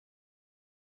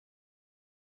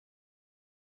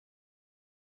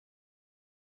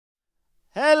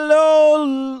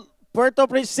Hello, Puerto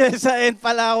Princesa and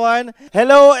Palawan.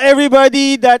 Hello,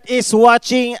 everybody that is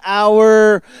watching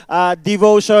our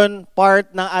devotion part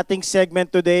ng ating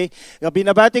segment today.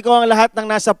 Binabati ko ang lahat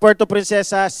ng nasa Puerto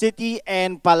Princesa City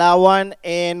and Palawan,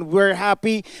 and we're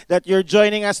happy that you're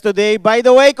joining us today. By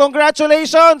the way,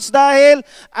 congratulations dahil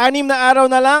 6 na araw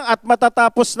na lang at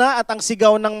matatapos na, at ang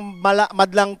sigaw ng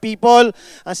madlang people,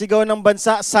 ang sigaw ng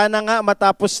bansa, sana nga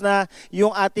matapos na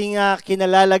yung ating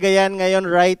kinalalagayan ngayon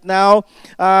right now.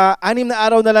 6 na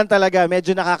araw na lang talaga,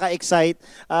 medyo nakaka-excite.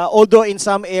 Although in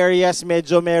some areas,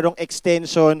 medyo merong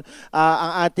extension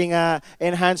ang ating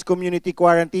enhanced community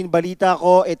quarantine. Balita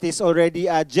ko, it is already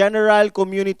a general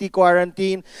community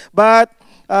quarantine. But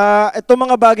itong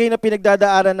mga bagay na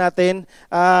pinagdadaanan natin,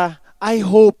 I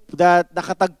hope that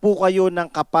nakatagpo kayo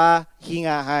ng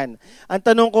kapahingahan. Ang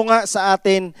tanong ko nga sa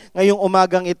atin ngayong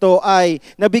umagang ito ay,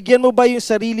 nabigyan mo ba yung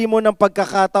sarili mo ng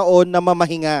pagkakataon na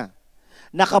mamahinga?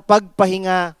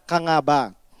 Nakapagpahinga ka nga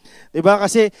ba? Diba?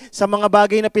 Kasi sa mga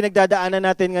bagay na pinagdadaanan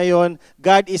natin ngayon,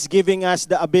 God is giving us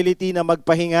the ability na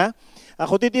magpahinga.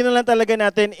 Kung titignan lang talaga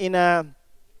natin in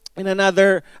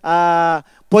another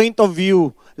point of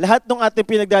view, lahat ng ating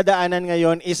pinagdadaanan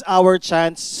ngayon is our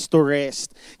chance to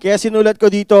rest. Kaya sinulat ko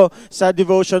dito sa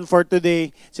devotion for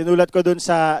today, sinulat ko dun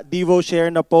sa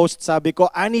Devoshare na post, sabi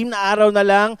ko, 6 na araw na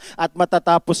lang at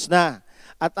matatapos na.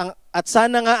 At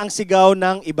sana nga ang sigaw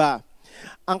ng iba.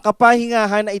 Ang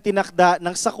kapahingahan ay itinakda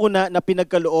ng sakuna na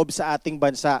pinagkaloob sa ating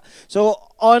bansa. So,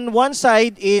 on one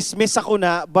side is may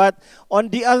sakuna, but on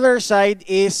the other side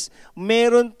is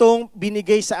meron tong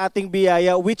binigay sa ating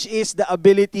biyaya, which is the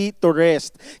ability to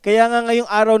rest. Kaya nga ngayong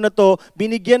araw na to,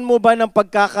 binigyan mo ba ng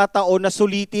pagkakataon na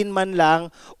sulitin man lang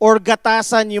or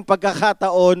gatasan yung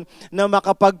pagkakataon na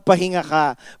makapagpahinga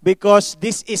ka? Because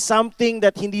this is something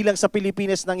that hindi lang sa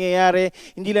Pilipinas nangyayari,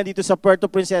 hindi lang dito sa Puerto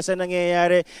Princesa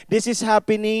nangyayari. This is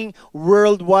happening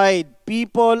worldwide.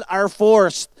 People are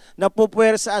forced na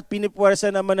pupuwersa at pinipuwersa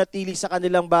na manatili sa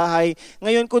kanilang bahay.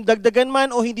 Ngayon, kung dagdagan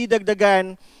man o hindi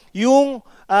dagdagan, yung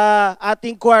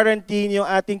ating quarantine, yung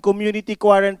ating community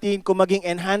quarantine, kung maging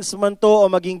enhancement to o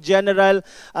maging general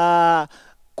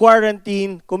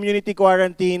quarantine, community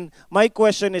quarantine, my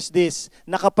question is this,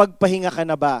 nakapagpahinga ka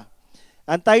na ba?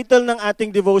 Ang title ng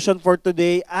ating devotion for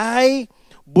today ay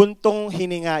Buntong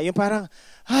Hininga. Yung parang,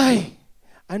 ay,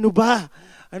 ano ba?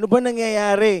 Ano ba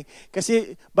nangyayari?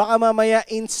 Kasi baka mamaya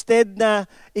instead na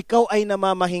ikaw ay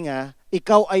namamahinga,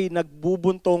 ikaw ay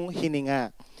nagbubuntong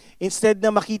hininga. Instead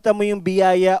na makita mo yung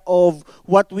biyaya of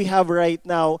what we have right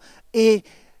now,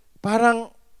 parang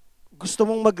gusto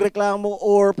mong magreklamo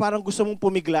or parang gusto mong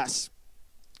pumiglas.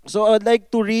 So I'd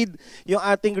like to read yung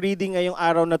ating reading ngayong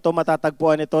araw na to.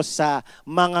 Matatagpuan ito sa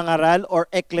Mangangaral or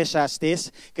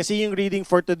Ecclesiastes. Kasi yung reading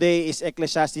for today is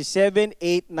Ecclesiastes 7,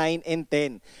 8, 9, and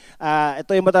 10.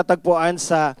 Ito ay matatagpuan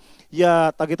sa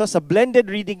sa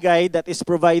blended reading guide that is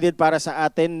provided para sa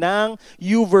atin ng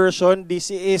YouVersion.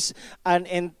 This is an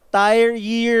entire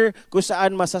year kung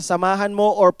saan masasamahan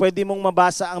mo or pwede mong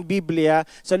mabasa ang Biblia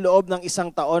sa loob ng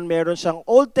isang taon. Meron siyang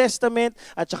Old Testament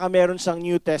at saka meron siyang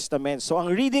New Testament. So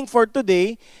ang reading for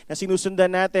today na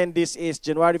sinusundan natin, this is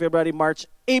January, February, March,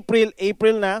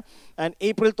 April na, and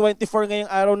April 24 ngayong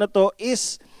araw na to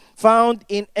is found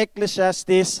in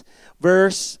Ecclesiastes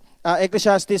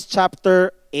Ecclesiastes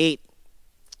chapter 8.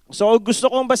 So gusto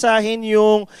kong basahin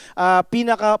yung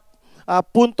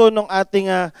punto ng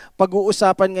ating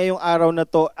pag-uusapan ngayong araw na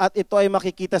to, at ito ay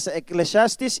makikita sa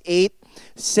Ecclesiastes 8,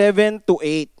 7 to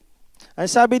 8. Ang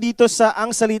sabi dito sa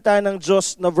Ang Salita ng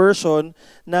Diyos na version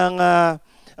ng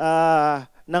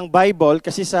Bible,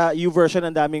 kasi sa YouVersion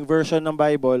ang daming version ng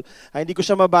Bible, hindi ko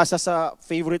siya mabasa sa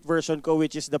favorite version ko,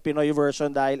 which is the Pinoy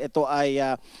version, dahil ito ay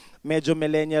medyo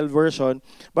millennial version.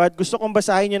 But gusto kong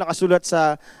basahin yung nakasulat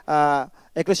sa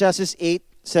Ecclesiastes 8,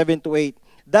 7 to 8.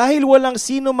 Dahil walang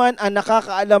sino man ang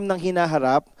nakakaalam ng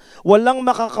hinaharap, walang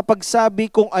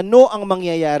makakapagsabi kung ano ang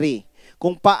mangyayari.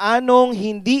 Kung paanong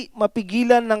hindi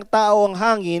mapigilan ng tao ang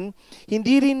hangin,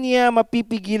 hindi rin niya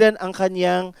mapipigilan ang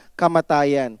kanyang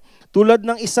kamatayan. Tulad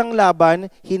ng isang laban,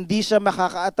 hindi siya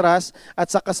makakaatras, at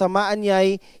sa kasamaan niya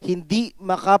ay hindi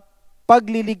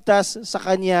pagliligtas sa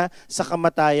kanya sa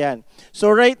kamatayan.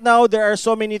 So right now, there are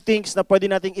so many things na pwede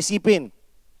nating isipin.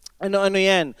 Ano-ano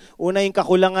yan? Una yung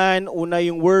kakulangan, una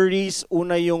yung worries,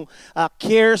 una yung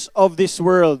cares of this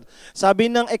world. Sabi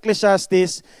ng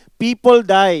Ecclesiastes, people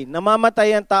die.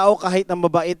 Namamatay ang tao kahit na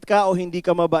mabait ka o hindi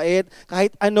ka mabait,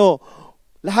 kahit ano.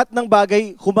 Lahat ng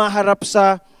bagay humaharap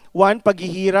sa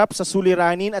paghihirap, sa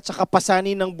suliranin at sa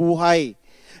kapasanin ng buhay.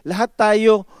 Lahat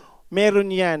tayo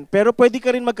meron yan. Pero pwede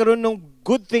ka rin magkaroon ng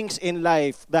good things in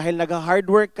life. Dahil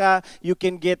nag-hard work ka, you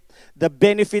can get the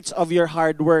benefits of your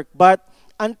hard work. But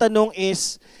ang tanong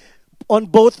is, on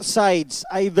both sides,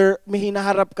 either may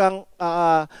hinaharap kang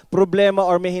problema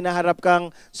or may hinaharap kang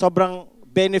sobrang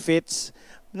benefits,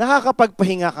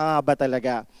 nakakapagpahinga ka nga ba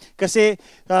talaga? Kasi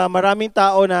maraming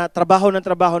tao na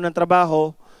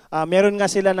trabaho, meron nga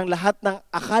sila ng lahat ng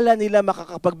akala nila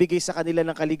makakapagbigay sa kanila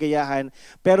ng kaligayahan,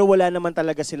 pero wala naman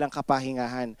talaga silang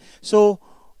kapahingahan. So,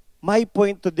 my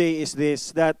point today is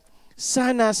this, that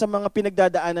sana sa mga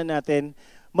pinagdadaanan natin,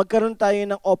 magkaroon tayo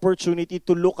ng opportunity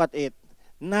to look at it.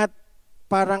 Not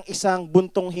parang isang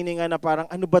buntong hininga na parang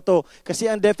ano ba to? Kasi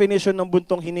ang definition ng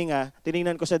buntong hininga,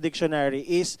 tinignan ko sa dictionary,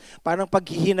 is parang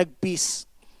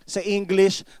paghihinagpis. Sa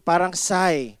English, parang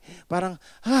sigh. Parang,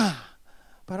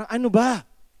 parang ano ba?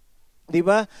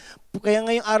 Diba? Kaya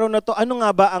ngayong araw na to, ano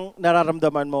nga ba ang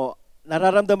nararamdaman mo?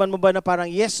 Nararamdaman mo ba na parang,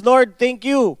 yes Lord, thank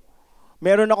you.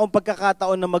 Meron akong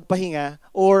pagkakataon na magpahinga.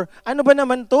 Or ano ba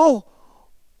naman to?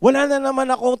 Wala na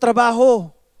naman akong trabaho.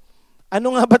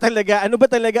 Ano nga ba talaga? Ano ba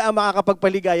talaga ang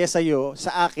makakapagpaligaya sa iyo,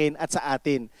 sa akin at sa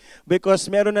atin? Because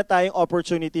meron na tayong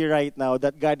opportunity right now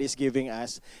that God is giving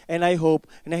us. And I hope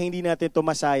na hindi natin ito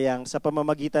masayang sa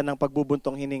pamamagitan ng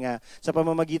pagbubuntong hininga, sa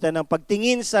pamamagitan ng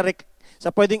pagtingin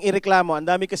sa pwedeng ireklamo. Ang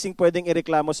dami kasing pwedeng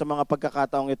ireklamo sa mga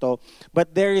pagkakataong ito.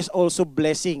 But there is also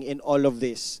blessing in all of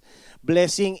this.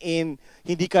 Blessing in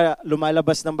hindi ka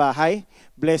lumalabas ng bahay.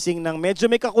 Blessing ng medyo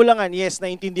may kakulangan. Yes,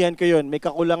 naintindihan ko yun. May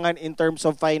kakulangan in terms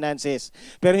of finances.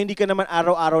 Pero hindi ka naman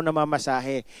araw-araw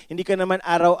namamasahe. Hindi ka naman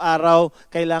araw-araw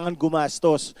kailangan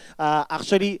gumastos.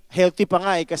 Actually, healthy pa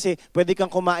nga kasi pwede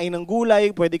kang kumain ng gulay,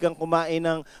 pwede kang kumain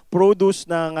ng produce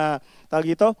ng,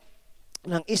 tawag ito,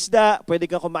 ng isda, pwede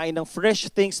kang kumain ng fresh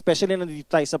things, especially nandito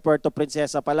tayo sa Puerto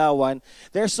Princesa, Palawan.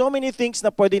 There are so many things na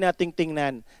pwede nating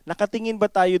tingnan. Nakatingin ba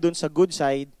tayo dun sa good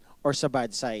side or sa bad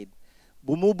side?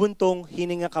 Bumubuntong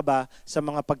hininga ka ba sa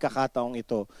mga pagkakataong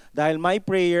ito? Dahil my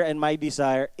prayer and my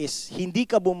desire is hindi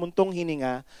ka bumuntong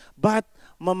hininga, but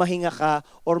mamahinga ka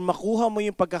or makuha mo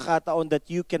yung pagkakataon that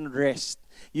you can rest.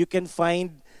 You can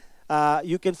find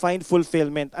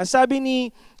fulfillment. Ang sabi ni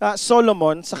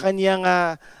Solomon sa kanyang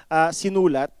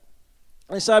sinulat,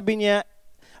 ang sabi niya,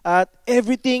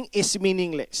 everything is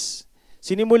meaningless.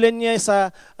 Sinimulan niya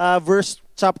sa verse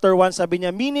chapter 1, sabi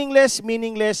niya, meaningless,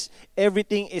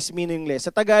 everything is meaningless.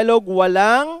 Sa Tagalog,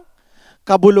 walang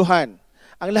kabuluhan.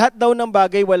 Ang lahat daw ng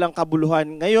bagay walang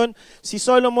kabuluhan. Ngayon, si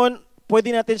Solomon,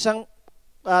 pwede natin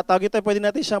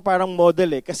siyang parang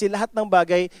model kasi lahat ng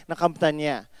bagay nakamtan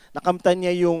niya. Nakamtan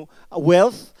niya yung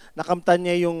wealth, nakamtan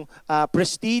niya yung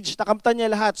prestige, nakamtan niya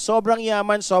lahat. Sobrang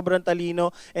yaman, sobrang talino.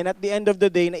 And at the end of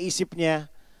the day, naisip niya,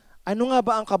 ano nga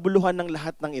ba ang kabuluhan ng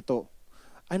lahat ng ito?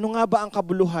 Ano nga ba ang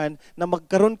kabuluhan na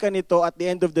magkaroon ka nito at the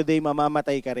end of the day,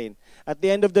 mamamatay ka rin? At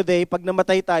the end of the day, pag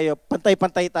namatay tayo,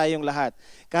 pantay-pantay tayong lahat.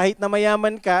 Kahit na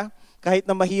mayaman ka, kahit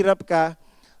na mahirap ka,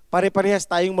 pare-parehas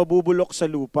tayong mabubulok sa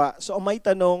lupa. So, may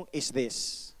tanong is this.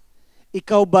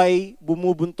 Ikaw ba'y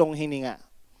bumubuntong hininga?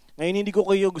 Ngayon, hindi ko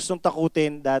kayo gustong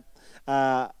takutin that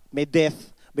may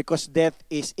death because death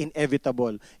is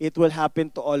inevitable. It will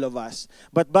happen to all of us.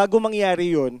 But bago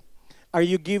mangyari yun, are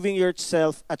you giving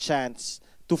yourself a chance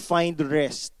to find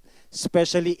rest,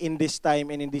 especially in this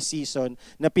time and in this season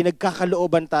na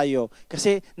pinagkakalooban tayo?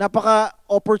 Kasi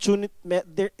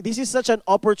this is such an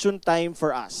opportune time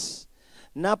for us.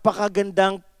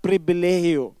 Napakagandang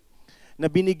pribilehiyo na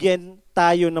binigyan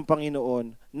tayo ng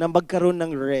Panginoon na magkaroon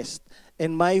ng rest.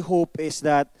 And my hope is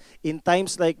that in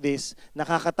times like this,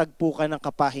 nakakatagpo ka ng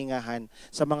kapahingahan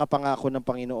sa mga pangako ng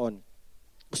Panginoon.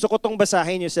 Gusto ko itong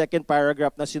basahin yung second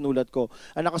paragraph na sinulat ko.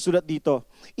 Ang nakasulat dito,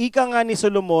 ika nga ni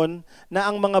Solomon na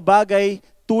ang mga bagay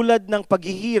tulad ng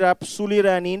paghihirap,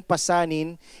 suliranin,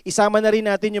 pasanin, isama na rin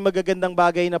natin yung magagandang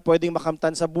bagay na pwedeng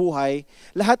makamtan sa buhay,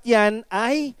 lahat yan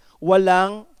ay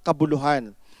walang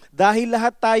kabuluhan. Dahil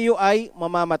lahat tayo ay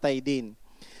mamamatay din.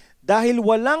 Dahil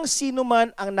walang sino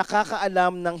man ang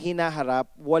nakakaalam ng hinaharap,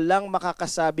 walang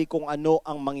makakasabi kung ano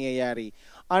ang mangyayari.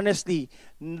 Honestly,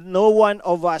 no one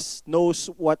of us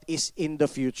knows what is in the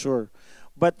future.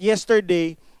 But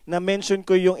yesterday, na-mention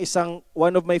ko yung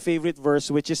one of my favorite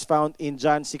verse which is found in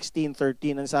John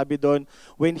 16:13. Ang sabi doon,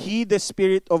 when He, the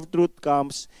Spirit of truth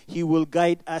comes, He will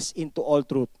guide us into all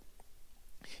truth.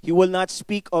 He will not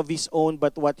speak of His own,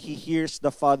 but what He hears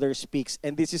the Father speaks.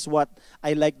 And this is what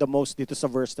I like the most dito sa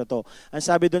verse na to. Ang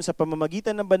sabi doon, sa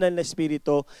pamamagitan ng Banal na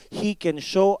Espiritu, He can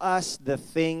show us the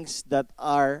things that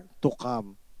are to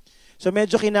come. So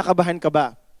medyo kinakabahan ka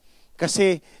ba?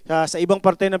 Kasi sa ibang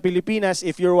parte ng Pilipinas,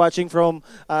 if you're watching from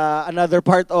another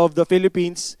part of the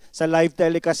Philippines, sa live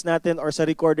telecast natin or sa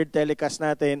recorded telecast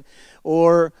natin,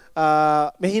 or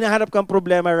may hinaharap kang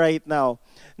problema right now,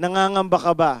 nangangamba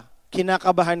ka ba?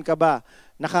 Kinakabahan ka ba?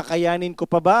 Nakakayanin ko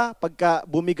pa ba pagka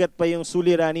bumigat pa yung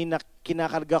suliranin na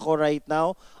kinakarga ko right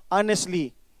now?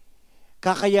 Honestly,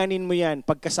 kakayanin mo yan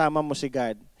pagkasama mo si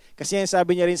God. Kasi yan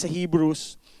sabi niya rin sa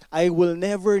Hebrews, I will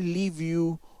never leave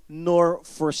you nor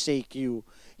forsake you.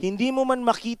 Hindi mo man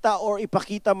makita or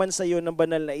ipakita man sa iyo ng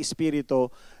banal na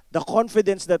Espiritu, the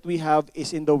confidence that we have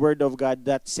is in the Word of God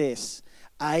that says,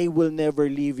 I will never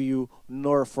leave you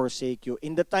nor forsake you.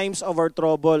 In the times of our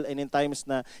trouble and in times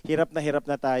na hirap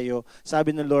na tayo,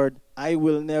 sabi ng Lord, I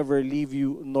will never leave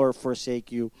you nor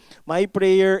forsake you. My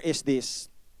prayer is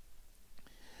this,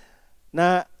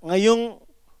 na ngayong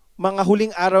mga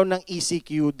huling araw ng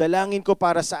ECQ, dalangin ko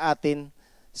para sa atin,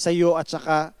 sa iyo at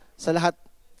saka sa lahat,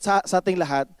 sa ating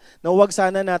lahat, na huwag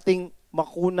sana nating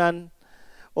makunan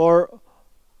or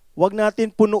huwag natin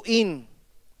punuin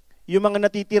yung mga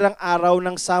natitirang araw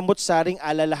ng samot-saring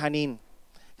alalahanin.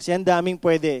 Kasi ang daming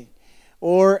pwede.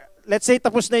 Or let's say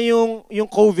tapos na yung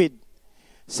COVID.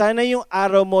 Sana yung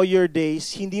araw mo, your days,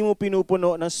 hindi mo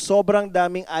pinupuno ng sobrang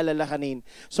daming alalahanin.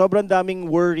 Sobrang daming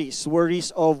worries.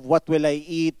 Worries of what will I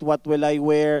eat, what will I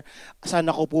wear, saan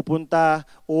ako pupunta,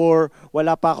 or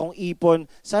wala pa akong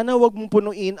ipon. Sana wag mong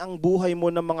punuin ang buhay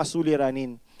mo ng mga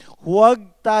suliranin. Huwag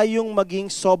tayong maging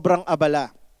sobrang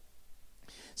abala.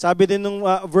 Sabi din nung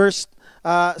verse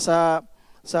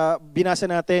sa binasa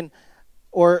natin,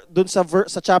 or dun sa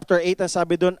chapter 8, ang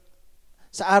sabi dun,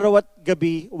 sa araw at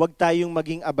gabi, huwag tayong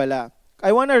maging abala.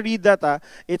 I want to read that.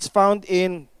 It's found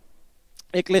in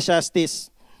Ecclesiastes,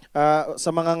 sa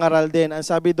mga ngaral din. Ang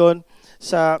sabi doon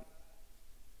sa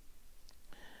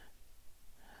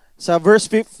verse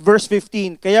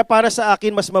 15, kaya para sa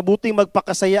akin, mas mabuting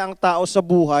magpakasaya ang tao sa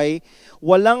buhay,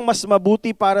 walang mas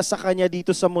mabuti para sa kanya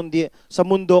dito sa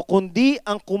mundo, kundi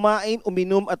ang kumain,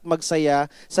 uminom at magsaya.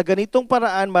 Sa ganitong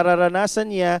paraan,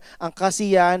 mararanasan niya ang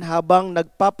kasiyahan habang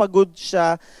nagpapagod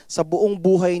siya sa buong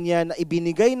buhay niya na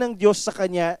ibinigay ng Diyos sa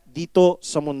kanya dito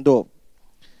sa mundo.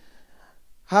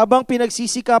 Habang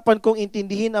pinagsisikapan kong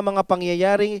intindihin ang mga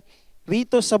pangyayari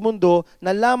rito sa mundo,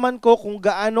 nalaman ko kung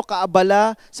gaano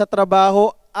kaabala sa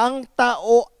trabaho ang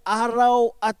tao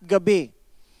araw at gabi.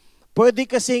 Pwede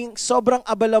kasing sobrang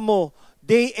abala mo,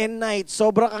 day and night,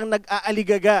 sobrang kang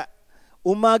nag-aaligaga.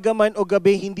 Umaga man o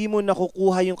gabi, hindi mo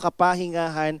nakukuha yung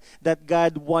kapahingahan that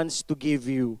God wants to give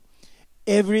you.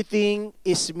 Everything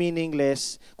is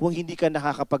meaningless kung hindi ka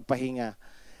nakakapagpahinga.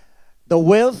 The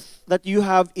wealth that you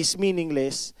have is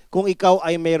meaningless kung ikaw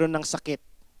ay meron ng sakit.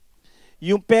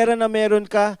 Yung pera na meron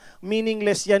ka,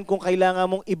 meaningless yan kung kailangan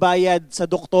mong ibayad sa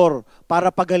doktor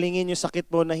para pagalingin yung sakit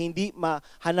mo na hindi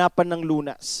mahanapan ng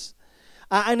lunas.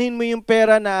 Aanin mo yung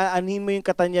pera, aanin mo yung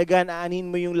katanyagan, aanin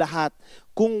mo yung lahat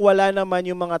kung wala naman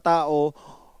yung mga tao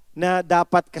na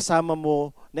dapat kasama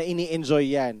mo na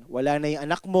ini-enjoy yan. Wala na yung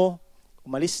anak mo,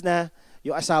 umalis na,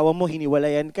 yung asawa mo,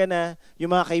 hiniwalayan ka na,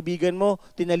 yung mga kaibigan mo,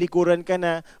 tinalikuran ka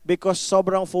na because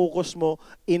sobrang focus mo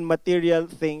in material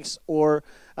things or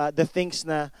the things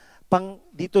na pang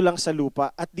dito lang sa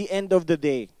lupa. At the end of the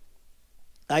day,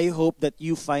 I hope that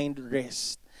you find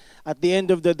rest. At the end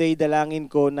of the day, dalangin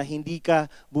ko na hindi ka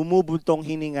bumubuntong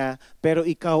hininga, pero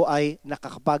ikaw ay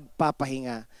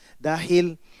nakakapagpapahinga.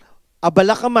 Dahil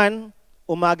abala ka man,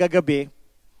 umaga-gabi,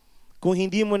 kung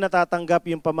hindi mo natatanggap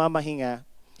yung pamamahinga,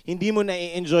 hindi mo na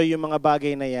i-enjoy yung mga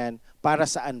bagay na yan, para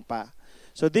saan pa?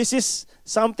 So this is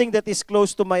something that is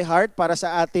close to my heart para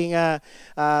sa ating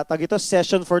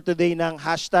session for today ng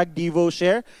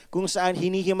 #Devoshare, kung saan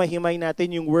hinihimay-himay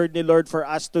natin yung word ni Lord for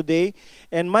us today.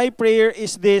 And my prayer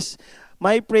is this,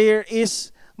 my prayer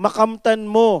is makamtan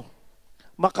mo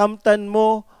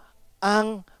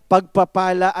ang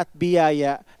pagpapala at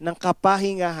biyaya ng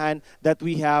kapahingahan that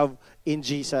we have in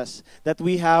Jesus, that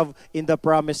we have in the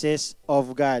promises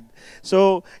of God.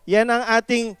 So, yan ang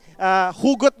ating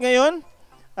hugot ngayon,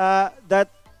 that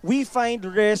we find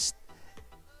rest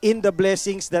in the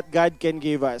blessings that God can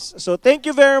give us. So, thank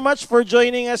you very much for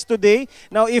joining us today.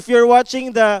 Now, if you're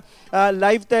watching the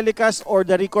live telecast or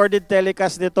the recorded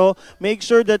telecast nito, make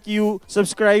sure that you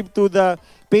subscribe to the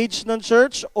page ng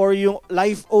church or yung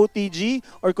live OTG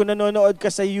or kung nanonood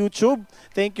ka sa YouTube.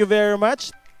 Thank you very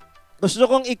much. Gusto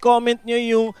kong i-comment nyo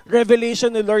yung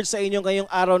revelation ni Lord sa inyo ngayong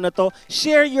araw na to.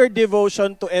 Share your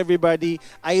devotion to everybody,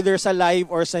 either sa live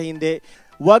or sa hindi.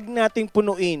 Huwag nating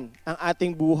punuin ang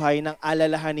ating buhay ng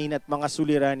alalahanin at mga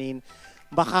suliranin.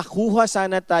 makakuha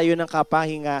sana tayo ng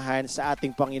kapahingahan sa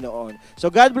ating Panginoon.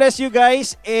 So God bless you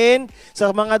guys, and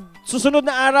sa mga susunod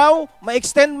na araw,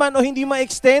 ma-extend man o hindi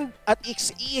ma-extend, at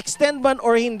i-extend man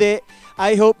or hindi,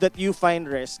 I hope that you find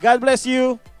rest. God bless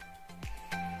you.